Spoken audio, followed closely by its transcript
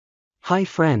Hi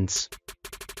friends.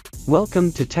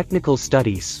 Welcome to Technical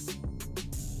Studies.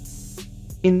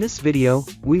 In this video,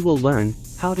 we will learn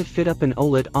how to fit up an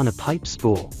Olet on a pipe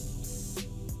spool.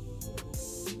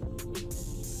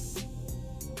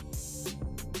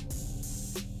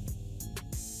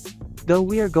 Though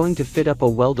we are going to fit up a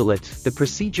Weldolet, the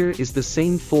procedure is the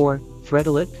same for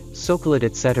Threadolet, Sokolet,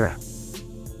 etc.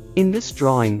 In this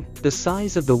drawing, the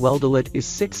size of the Weldolet is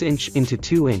 6 inch into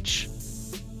 2 inch.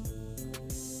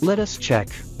 Let us check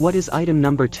what is item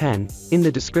number 10 in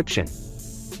the description.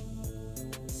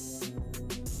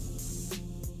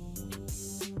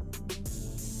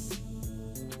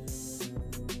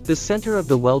 The center of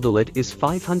the Weldolet is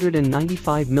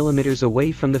 595 mm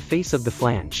away from the face of the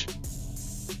flange.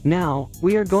 Now,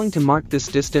 we are going to mark this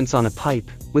distance on a pipe,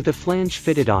 with a flange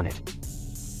fitted on it.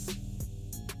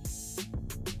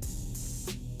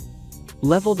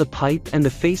 Level the pipe and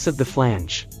the face of the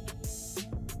flange.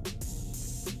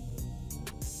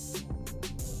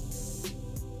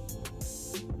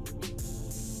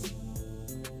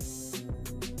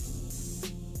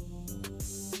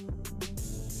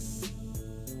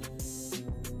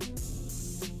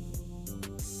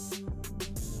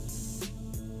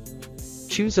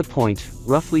 Choose a point,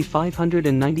 roughly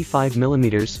 595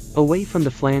 mm, away from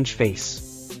the flange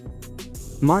face.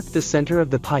 Mark the center of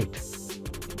the pipe.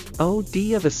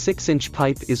 OD of a 6-inch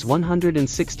pipe is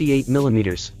 168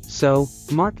 mm, so,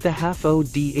 mark the half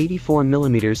OD 84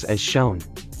 mm as shown.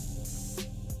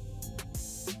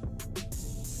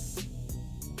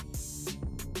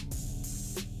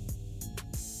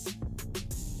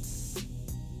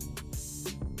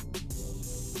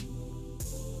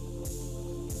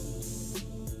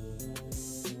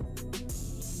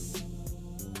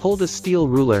 Hold a steel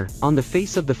ruler on the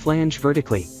face of the flange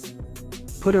vertically.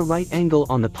 Put a right angle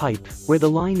on the pipe where the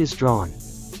line is drawn.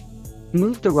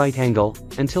 Move the right angle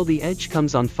until the edge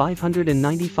comes on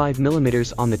 595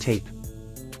 mm on the tape.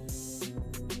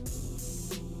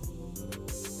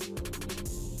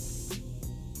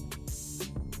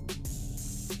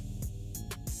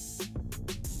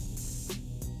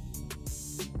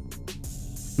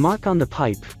 Mark on the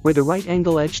pipe where the right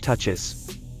angle edge touches.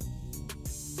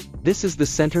 This is the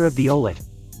center of the Olet.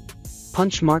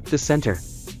 Punch mark the center.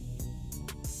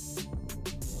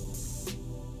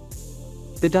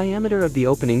 The diameter of the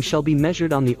opening shall be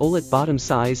measured on the Olet bottom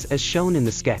size as shown in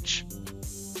the sketch.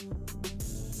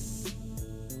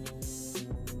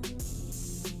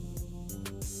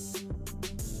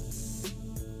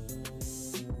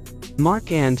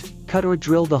 Mark and cut or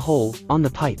drill the hole on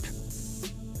the pipe.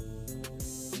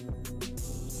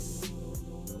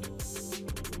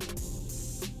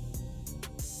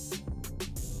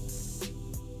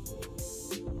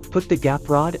 Put the gap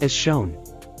rod as shown.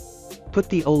 Put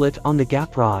the Olet on the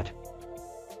gap rod.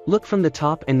 Look from the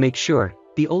top and make sure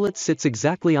the Olet sits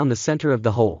exactly on the center of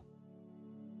the hole.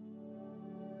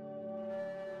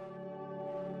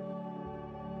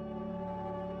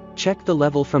 Check the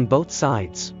level from both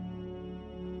sides.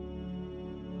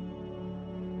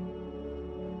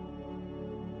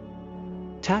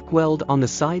 Tack weld on the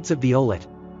sides of the Olet.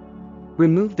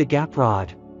 Remove the gap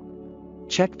rod.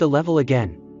 Check the level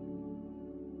again.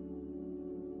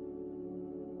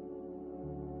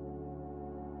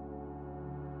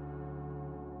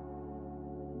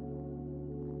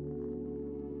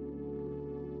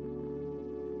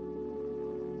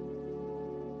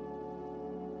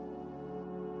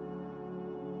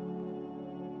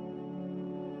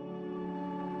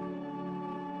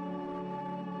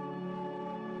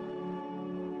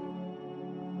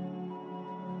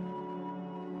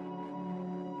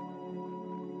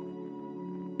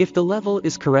 If the level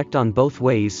is correct on both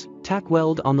ways, tack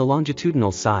weld on the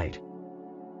longitudinal side.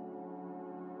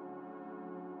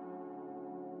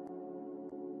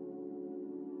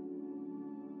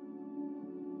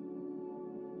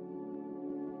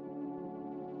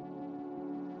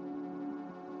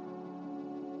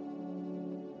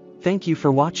 Thank you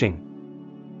for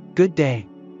watching. Good day.